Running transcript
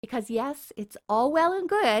Because yes, it's all well and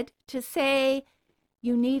good to say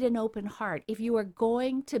you need an open heart. If you are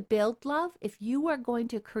going to build love, if you are going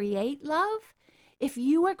to create love, if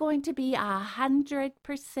you are going to be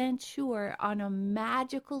 100% sure on a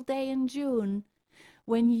magical day in June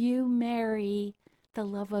when you marry the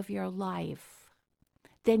love of your life,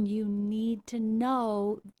 then you need to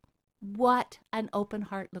know what an open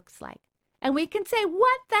heart looks like. And we can say,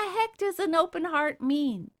 what the heck does an open heart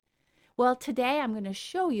mean? Well, today I'm going to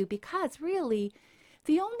show you, because really,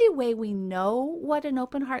 the only way we know what an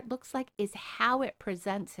open heart looks like is how it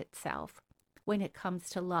presents itself when it comes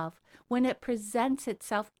to love, when it presents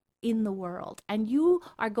itself in the world. And you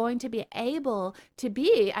are going to be able to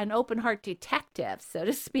be an open heart detective, so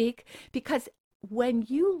to speak, because when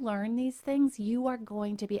you learn these things, you are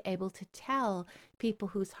going to be able to tell people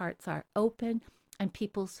whose hearts are open and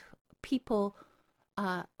people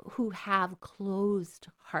who have closed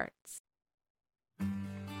hearts.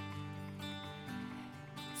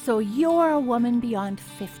 So you're a woman beyond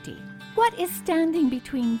 50. What is standing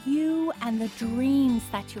between you and the dreams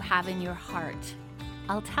that you have in your heart?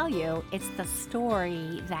 I'll tell you, it's the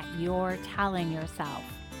story that you're telling yourself.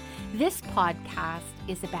 This podcast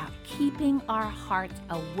is about keeping our hearts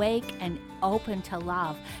awake and open to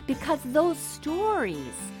love, because those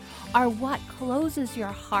stories are what closes your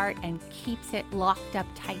heart and keeps it locked up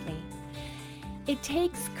tightly. It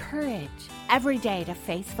takes courage every day to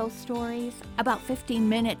face those stories, about 15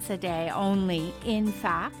 minutes a day only, in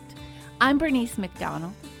fact. I'm Bernice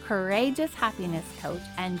McDonald, Courageous Happiness Coach,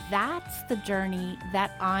 and that's the journey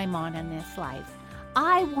that I'm on in this life.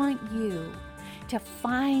 I want you to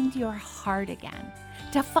find your heart again,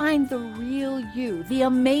 to find the real you, the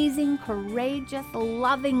amazing, courageous,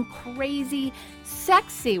 loving, crazy,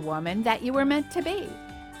 sexy woman that you were meant to be.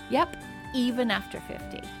 Yep, even after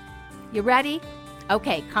 50. You ready?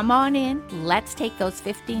 Okay, come on in. Let's take those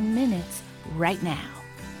 15 minutes right now.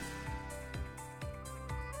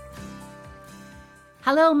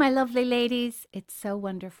 Hello, my lovely ladies. It's so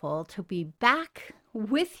wonderful to be back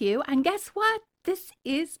with you. And guess what? This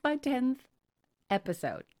is my 10th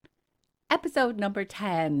episode. Episode number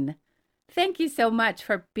 10. Thank you so much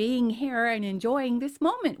for being here and enjoying this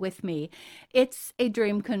moment with me. It's a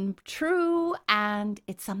dream come true, and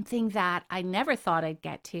it's something that I never thought I'd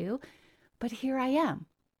get to, but here I am.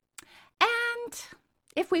 And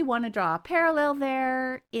if we want to draw a parallel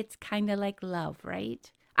there, it's kind of like love,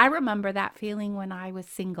 right? I remember that feeling when I was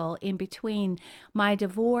single, in between my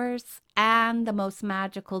divorce and the most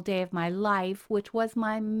magical day of my life, which was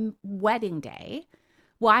my wedding day.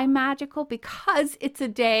 Why magical? Because it's a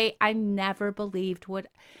day I never believed would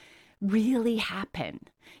really happen.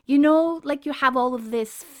 You know, like you have all of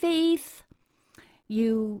this faith.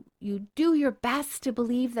 You do your best to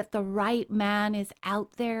believe that the right man is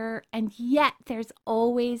out there, and yet there's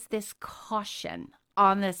always this caution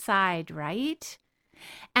on the side, right?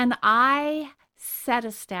 And I set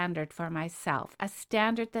a standard for myself, a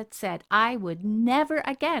standard that said I would never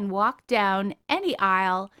again walk down any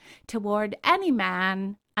aisle toward any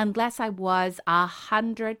man unless I was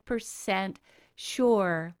 100%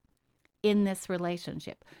 sure in this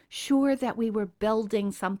relationship, sure that we were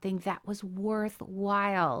building something that was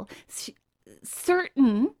worthwhile,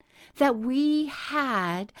 certain that we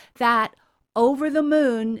had that over the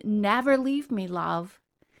moon, never leave me love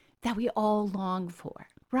that we all long for,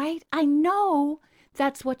 right? I know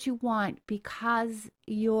that's what you want because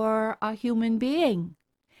you're a human being.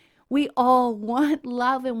 We all want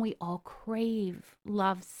love and we all crave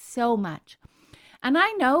love so much. And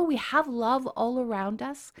I know we have love all around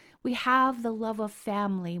us. We have the love of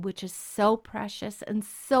family, which is so precious and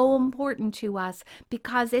so important to us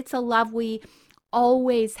because it's a love we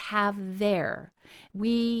always have there.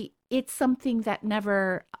 It's something that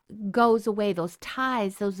never goes away. Those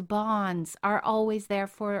ties, those bonds are always there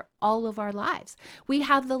for all of our lives. We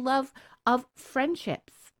have the love of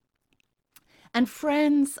friendships. And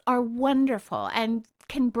friends are wonderful and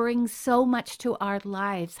can bring so much to our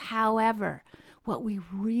lives. However, what we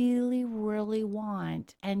really, really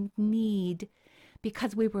want and need,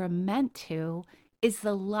 because we were meant to, is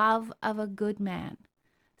the love of a good man.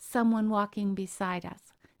 Someone walking beside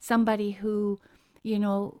us. Somebody who,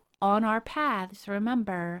 on our paths,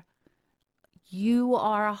 remember, you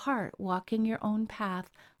are a heart walking your own path.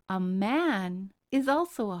 A man is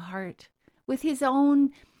also a heart with his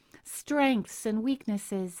own strengths and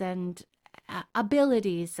weaknesses and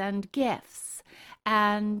abilities and gifts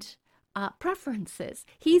and preferences.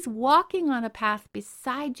 He's walking on a path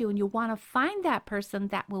beside you, and you want to find that person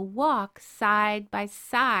that will walk side by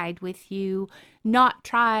side with you, not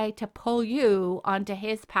try to pull you onto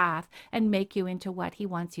his path and make you into what he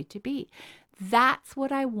wants you to be. That's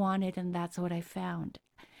what I wanted, and that's what I found.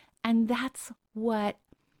 And that's what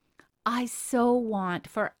I so want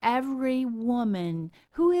for every woman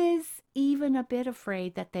who is even a bit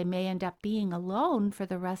afraid that they may end up being alone for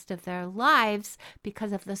the rest of their lives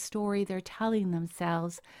because of the story they're telling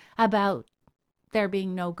themselves about there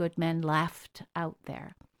being no good men left out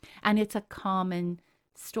there. And it's a common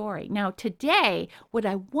story. Now, today, what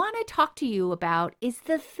I want to talk to you about is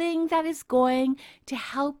the thing that is going to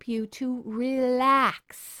help you to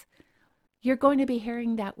relax. You're going to be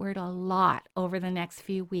hearing that word a lot over the next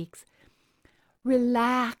few weeks.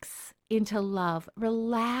 Relax into love,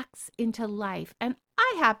 relax into life. And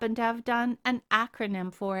I happen to have done an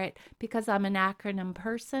acronym for it because I'm an acronym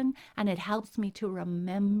person, and it helps me to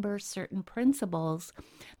remember certain principles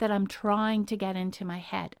that I'm trying to get into my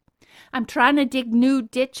head. I'm trying to dig new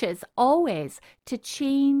ditches always to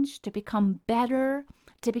change, to become better,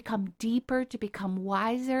 to become deeper, to become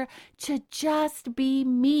wiser, to just be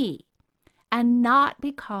me and not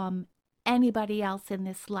become anybody else in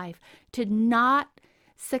this life, to not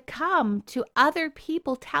succumb to other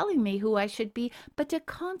people telling me who I should be, but to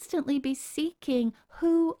constantly be seeking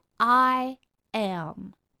who I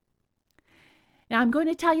am. Now, I'm going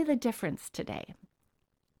to tell you the difference today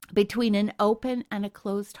between an open and a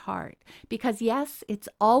closed heart, because yes, it's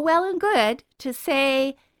all well and good to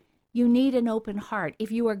say you need an open heart.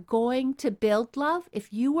 If you are going to build love,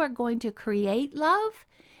 if you are going to create love,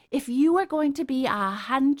 if you are going to be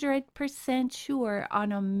 100% sure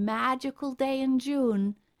on a magical day in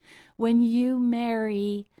June when you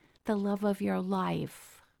marry the love of your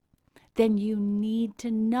life, then you need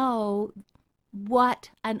to know what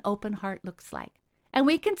an open heart looks like. And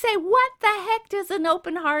we can say, what the heck does an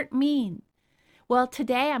open heart mean? Well,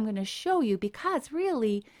 today I'm going to show you, because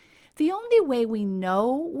really, the only way we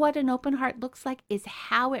know what an open heart looks like is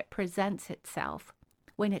how it presents itself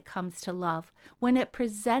when it comes to love, when it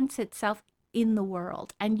presents itself in the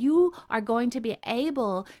world. And you are going to be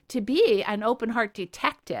able to be an open heart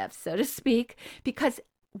detective, so to speak, because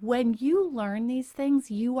when you learn these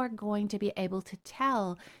things, you are going to be able to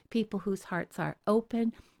tell people whose hearts are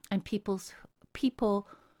open and people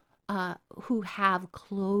who have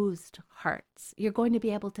closed hearts. You're going to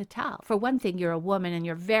be able to tell. For one thing, you're a woman and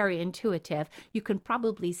you're very intuitive. You can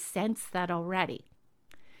probably sense that already.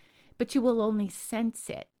 But you will only sense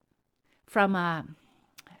it from a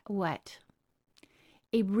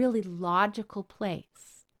really logical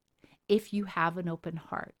place if you have an open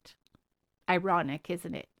heart. Ironic,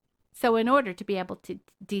 isn't it? So in order to be able to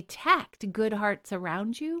detect good hearts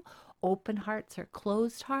around you, open hearts or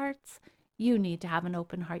closed hearts, you need to have an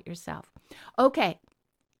open heart yourself. Okay,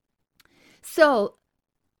 so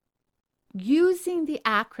using the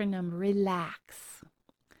acronym RELAX,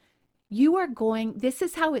 this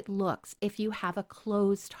is how it looks if you have a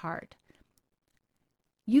closed heart.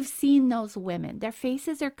 You've seen those women. Their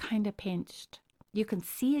faces are kind of pinched. You can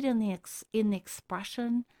see it in the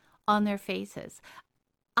expression on their faces.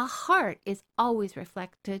 A heart is always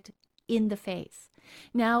reflected in the face.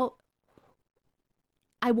 Now,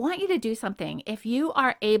 I want you to do something. If you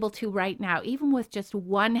are able to right now, even with just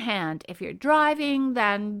one hand, if you're driving,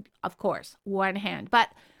 then of course, one hand. But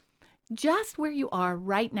just where you are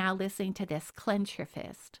right now listening to this, clench your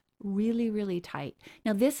fist really, really tight.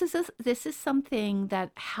 Now, this is something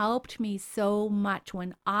that helped me so much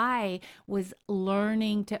when I was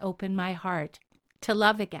learning to open my heart to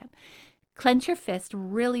love again. Clench your fist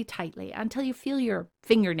really tightly until you feel your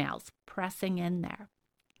fingernails pressing in there.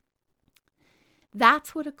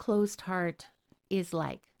 That's what a closed heart is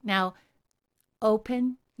like. Now,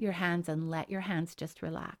 open your hands and let your hands just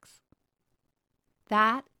relax.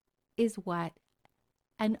 That is what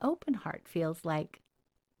an open heart feels like.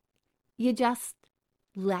 You just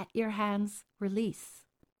let your hands release.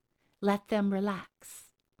 Let them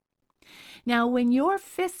relax. Now, when your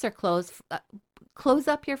fists are closed, close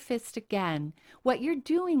up your fist again. What you're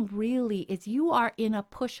doing really is you are in a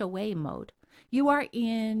push away mode. You are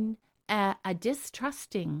in a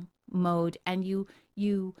distrusting mode, and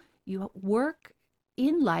you work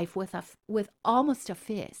in life with almost a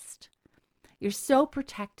fist. You're so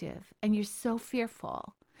protective and you're so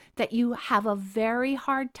fearful that you have a very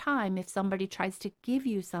hard time if somebody tries to give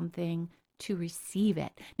you something to receive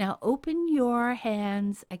it. Now open your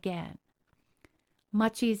hands again.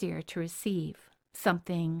 Much easier to receive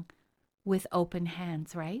something with open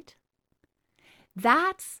hands, right?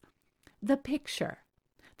 That's the picture,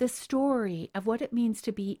 the story of what it means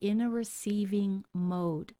to be in a receiving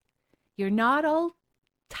mode. You're not all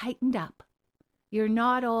tightened up. You're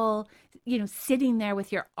not all, sitting there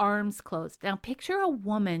with your arms closed. Now picture a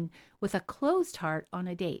woman with a closed heart on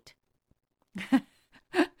a date.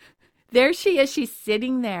 There she is. She's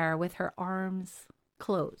sitting there with her arms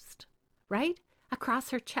closed, right? Across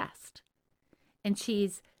her chest. And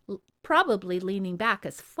she's probably leaning back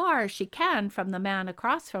as far as she can from the man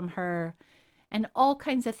across from her. And all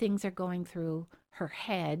kinds of things are going through her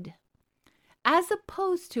head. As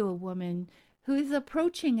opposed to a woman who is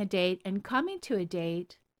approaching a date and coming to a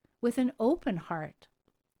date with an open heart.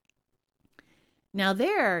 Now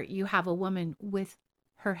there you have a woman with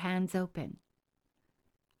her hands open.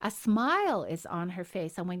 A smile is on her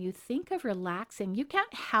face. And when you think of relaxing, you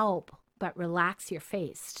can't help but relax your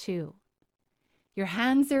face too. Your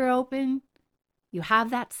hands are open. You have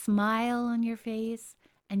that smile on your face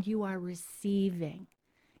and you are receiving.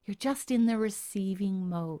 You're just in the receiving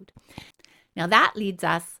mode. Now that leads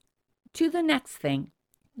us to the next thing.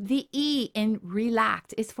 The E in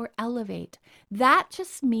relax is for elevate. That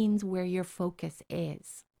just means where your focus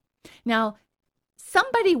is. Now,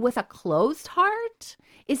 somebody with a closed heart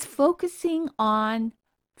is focusing on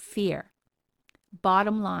fear.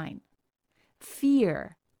 Bottom line,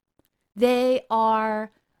 fear. They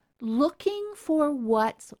are looking for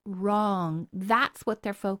what's wrong. That's what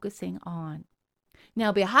they're focusing on.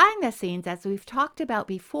 Now, behind the scenes, as we've talked about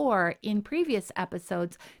before in previous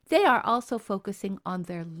episodes, they are also focusing on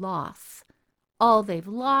their loss. All they've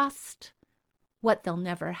lost, what they'll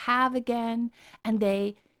never have again, and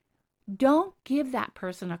they don't give that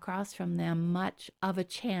person across from them much of a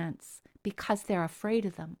chance because they're afraid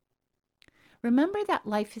of them. Remember that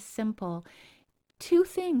life is simple. Two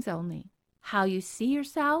things only: how you see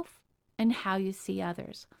yourself and how you see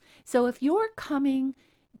others. So if you're coming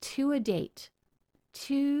to a date,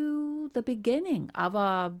 to the beginning of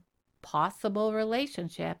a possible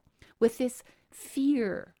relationship with this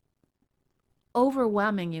fear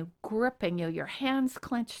overwhelming you, gripping you, your hands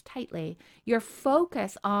clenched tightly, your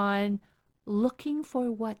focus on looking for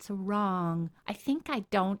what's wrong, I think I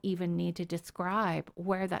don't even need to describe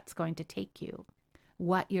where that's going to take you,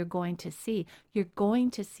 what you're going to see. You're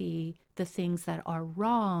going to see the things that are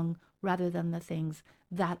wrong rather than the things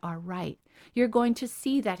that are right. You're going to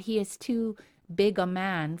see that he is too big a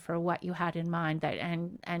man for what you had in mind, that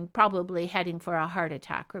and probably heading for a heart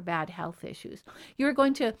attack or bad health issues. You're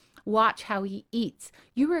going to watch how he eats.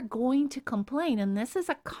 You are going to complain, and this is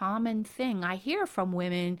a common thing I hear from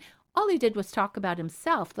women. All he did was talk about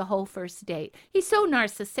himself the whole first date. He's so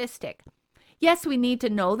narcissistic. Yes, we need to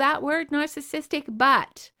know that word narcissistic,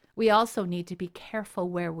 but we also need to be careful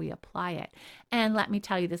where we apply it. And let me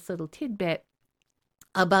tell you this little tidbit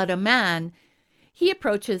about a man. He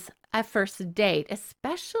approaches a first date,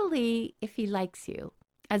 especially if he likes you,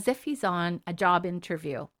 as if he's on a job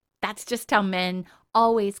interview. That's just how men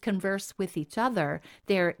always converse with each other.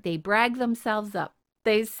 They brag themselves up.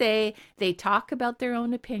 They talk about their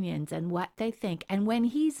own opinions and what they think. And when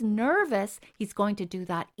he's nervous, he's going to do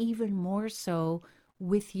that even more so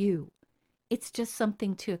with you. It's just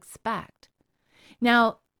something to expect.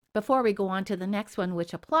 Now, before we go on to the next one,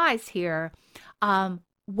 which applies here,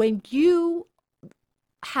 when you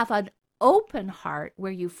have an open heart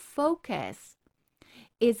where you focus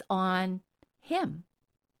is on him,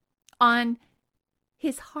 on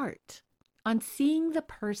his heart, on seeing the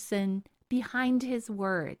person behind his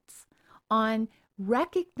words, on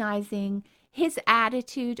recognizing his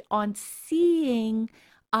attitude, on seeing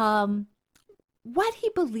what he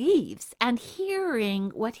believes and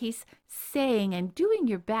hearing what he's saying and doing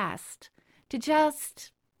your best to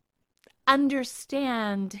just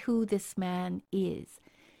understand who this man is.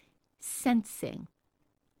 Sensing,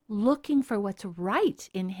 looking for what's right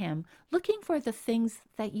in him, looking for the things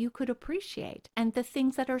that you could appreciate and the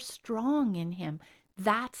things that are strong in him.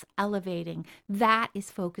 That's elevating. That is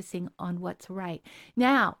focusing on what's right.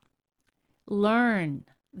 Now, learn.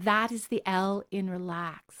 That is the L in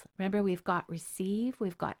relax. Remember, we've got receive,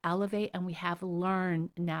 we've got elevate, and we have learn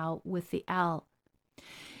now with the L.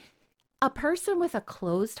 A person with a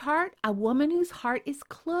closed heart, a woman whose heart is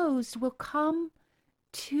closed, will come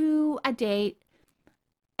to a date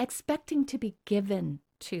expecting to be given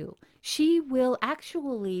to. She will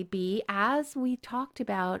actually be, as we talked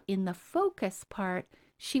about in the focus part,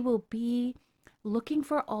 she will be looking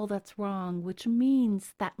for all that's wrong, which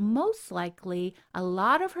means that most likely a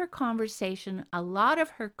lot of her conversation, a lot of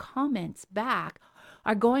her comments back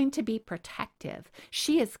are going to be protective.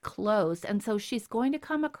 She is closed, and so she's going to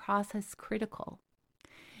come across as critical.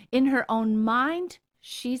 In her own mind,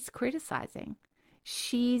 she's criticizing.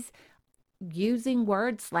 She's using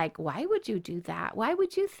words like, why would you do that? Why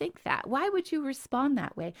would you think that? Why would you respond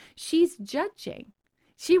that way? She's judging.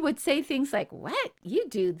 She would say things like, what? You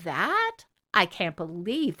do that? I can't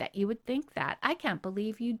believe that you would think that. I can't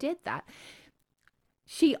believe you did that.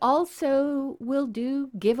 She also will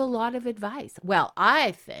give a lot of advice. Well,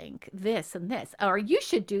 I think this and this, or you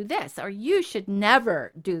should do this, or you should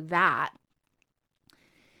never do that.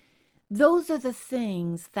 Those are the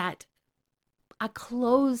things that a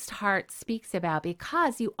closed heart speaks about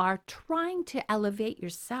because you are trying to elevate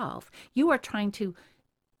yourself. You are trying to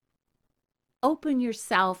open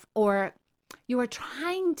yourself, or you are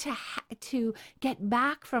trying to get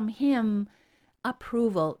back from him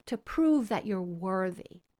approval to prove that you're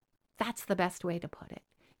worthy. That's the best way to put it.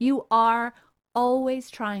 You are always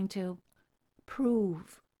trying to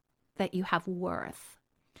prove that you have worth.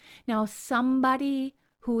 Now, somebody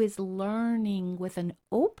who is learning with an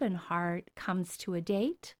open heart comes to a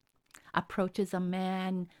date, approaches a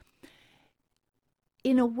man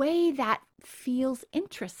in a way that feels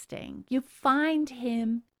interesting. You find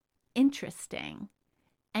him interesting,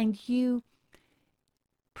 and you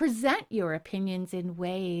present your opinions in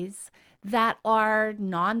ways that are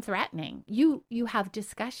non-threatening. You have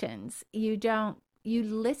discussions. You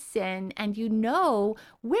listen, and you know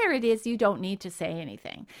where it is you don't need to say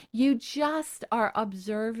anything. You just are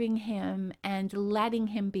observing him and letting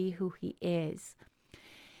him be who he is.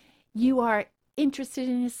 You are interested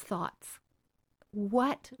in his thoughts.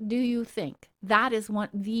 What do you think? That is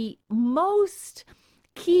the most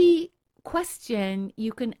key question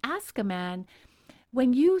you can ask a man.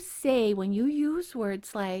 When you use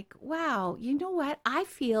words like, wow, you know what? I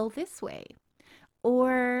feel this way.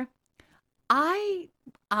 Or I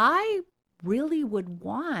really would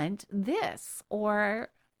want this, or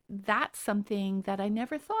that's something that I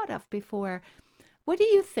never thought of before. What do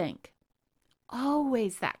you think?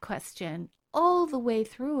 Always that question, all the way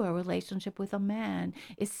through a relationship with a man,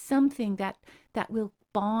 is something that will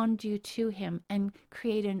bond you to him and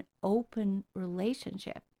create an open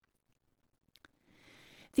relationship.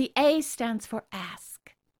 The A stands for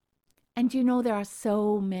ask. And you know, there are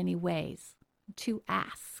so many ways to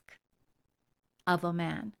ask of a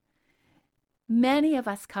man. Many of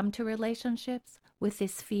us come to relationships with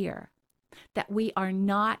this fear that we are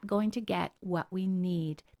not going to get what we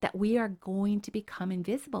need, that we are going to become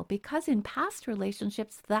invisible, because in past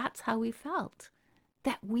relationships, that's how we felt,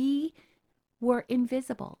 that we were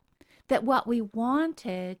invisible, that what we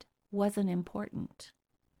wanted wasn't important.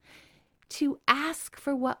 To ask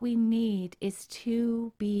for what we need is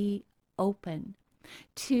to be open.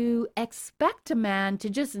 To expect a man to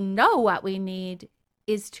just know what we need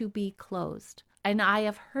is to be closed. And I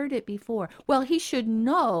have heard it before. Well, he should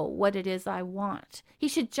know what it is I want. He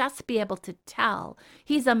should just be able to tell.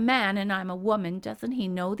 He's a man and I'm a woman. Doesn't he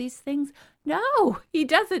know these things? No, he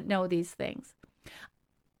doesn't know these things.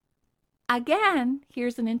 Again,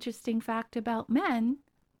 here's an interesting fact about men.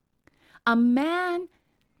 A man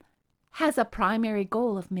has a primary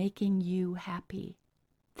goal of making you happy.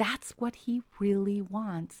 That's what he really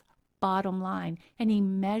wants, bottom line. And he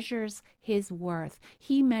measures his worth.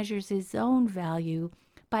 He measures his own value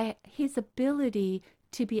by his ability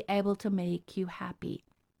to be able to make you happy.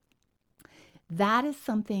 That is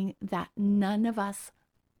something that none of us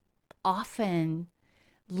often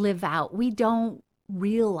live out. We don't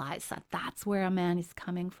realize that that's where a man is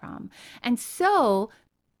coming from. And so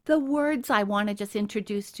the words I want to just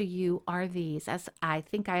introduce to you are these, as I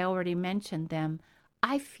think I already mentioned them.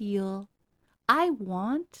 I feel, I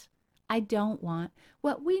want, I don't want.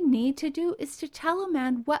 What we need to do is to tell a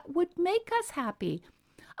man what would make us happy.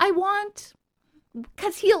 I want,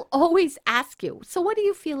 because he'll always ask you, so what do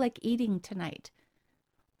you feel like eating tonight?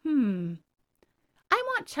 I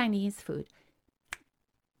want Chinese food.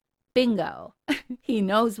 Bingo. He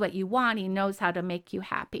knows what you want. He knows how to make you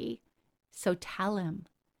happy. So tell him.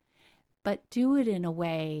 But do it in a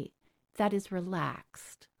way that is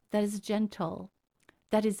relaxed, that is gentle,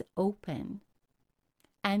 that is open.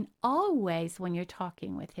 And always when you're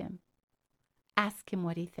talking with him, ask him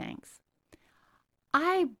what he thinks.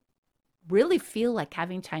 I really feel like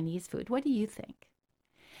having Chinese food. What do you think?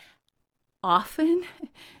 Often,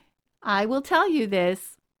 I will tell you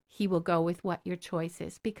this, he will go with what your choice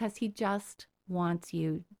is because he just wants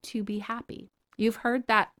you to be happy. You've heard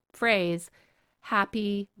that phrase,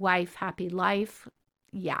 happy wife, happy life.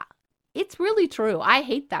 Yeah, it's really true. I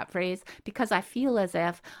hate that phrase because I feel as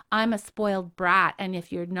if I'm a spoiled brat, and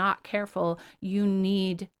if you're not careful, you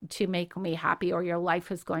need to make me happy or your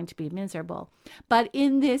life is going to be miserable. But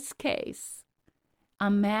in this case, a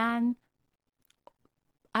man,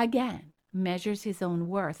 again, measures his own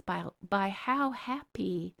worth by how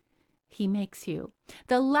happy he makes you.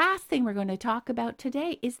 The last thing we're going to talk about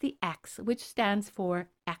today is the X, which stands for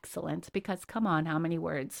excellence, because come on, how many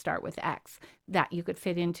words start with X that you could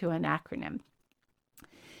fit into an acronym?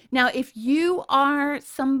 Now, if you are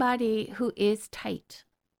somebody who is tight,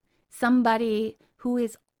 somebody who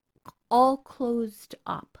is all closed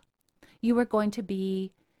up, you are going to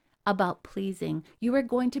be about pleasing. You are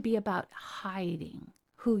going to be about hiding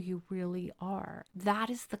who you really are. That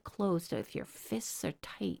is the closed. If your fists are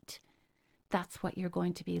tight, that's what you're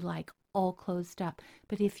going to be like, all closed up.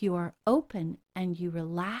 But if you are open and you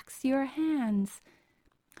relax your hands,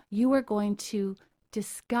 you are going to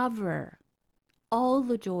discover all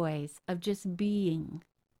the joys of just being.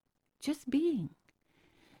 Just being.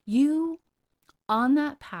 You on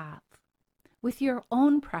that path with your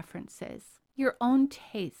own preferences, your own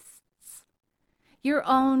tastes, your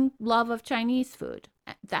own love of Chinese food.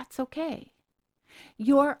 That's okay.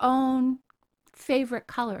 Your own favorite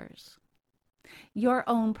colors, your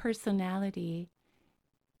own personality,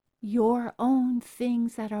 your own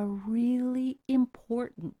things that are really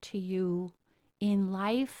important to you in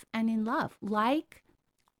life and in love, like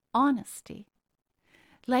honesty,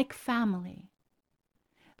 like family,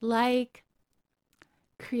 like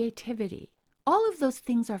creativity. All of those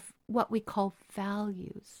things are what we call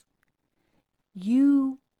values.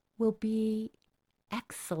 You will be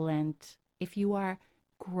excellent if you are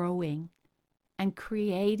growing and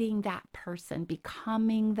creating that person,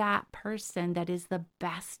 becoming that person that is the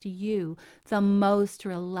best you, the most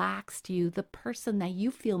relaxed you, the person that you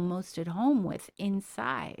feel most at home with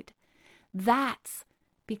inside. That's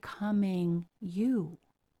becoming you.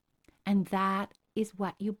 And that is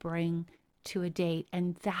what you bring to a date.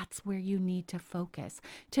 And that's where you need to focus,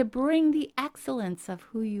 to bring the excellence of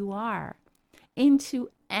who you are into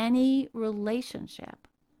any relationship,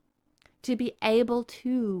 to be able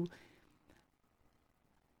to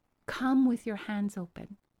come with your hands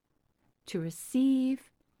open, to receive,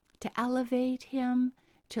 to elevate him,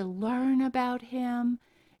 to learn about him,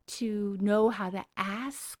 to know how to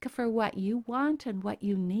ask for what you want and what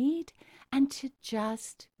you need, and to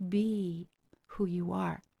just be who you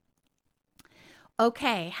are.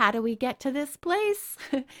 Okay, how do we get to this place?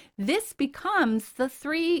 This becomes the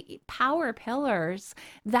 3 power pillars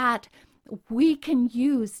that we can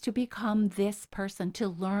use to become this person, to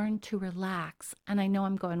learn to relax. And I know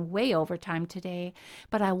I'm going way over time today,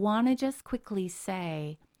 but I want to just quickly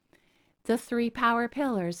say the 3 power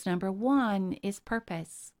pillars. Number 1 is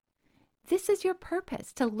purpose. This is your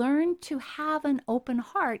purpose. To learn to have an open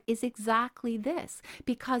heart is exactly this,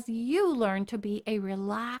 because you learn to be a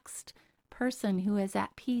relaxed person who is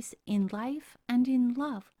at peace in life and in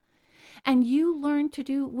love. And you learn to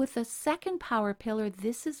do with the second power pillar,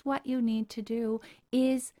 this is what you need to do,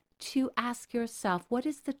 is to ask yourself, what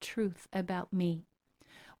is the truth about me?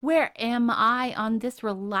 Where am I on this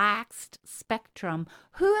relaxed spectrum?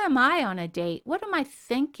 Who am I on a date? What am I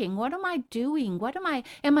thinking? What am I doing?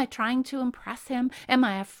 Am I trying to impress him? Am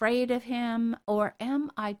I afraid of him? Or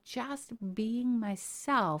am I just being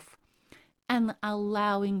myself and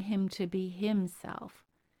allowing him to be himself?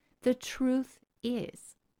 The truth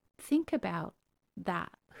is, think about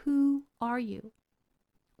that. Who are you?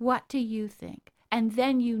 What do you think? And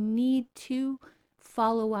then you need to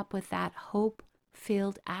follow up with that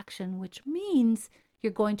hope-filled action, which means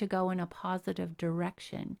you're going to go in a positive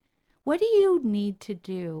direction. What do you need to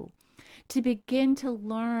do to begin to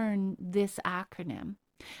learn this acronym?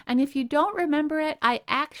 And if you don't remember it, I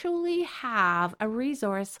actually have a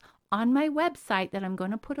resource on my website that I'm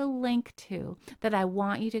going to put a link to that I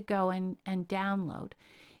want you to go and download.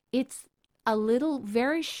 It's a little,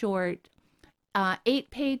 very short,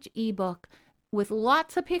 8-page ebook with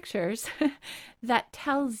lots of pictures that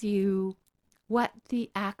tells you what the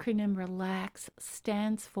acronym RELAX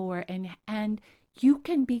stands for, and you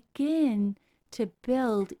can begin to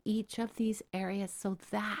build each of these areas so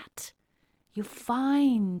that you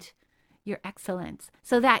find your excellence,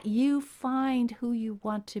 so that you find who you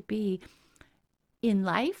want to be in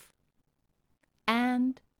life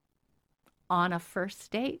and on a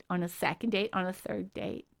first date, on a second date, on a third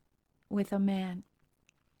date with a man.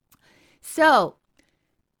 So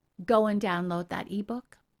go and download that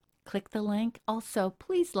ebook. Click the link. Also,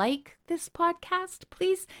 please like this podcast.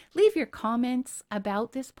 Please leave your comments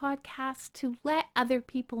about this podcast to let other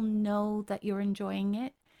people know that you're enjoying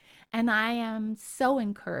it. And I am so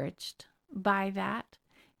encouraged by that.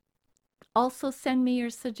 Also, send me your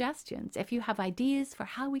suggestions. If you have ideas for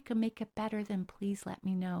how we can make it better, then please let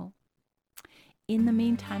me know. In the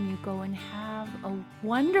meantime, you go and have a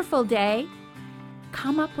wonderful day.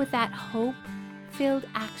 Come up with that hope-filled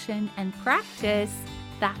action and practice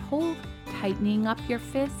that whole tightening up your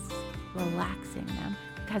fists, relaxing them,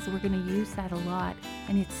 because we're going to use that a lot.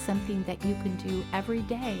 And it's something that you can do every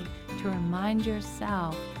day to remind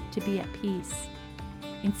yourself to be at peace.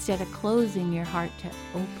 instead of closing your heart to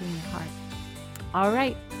open your heart. All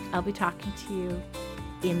right, I'll be talking to you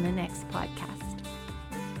in the next podcast.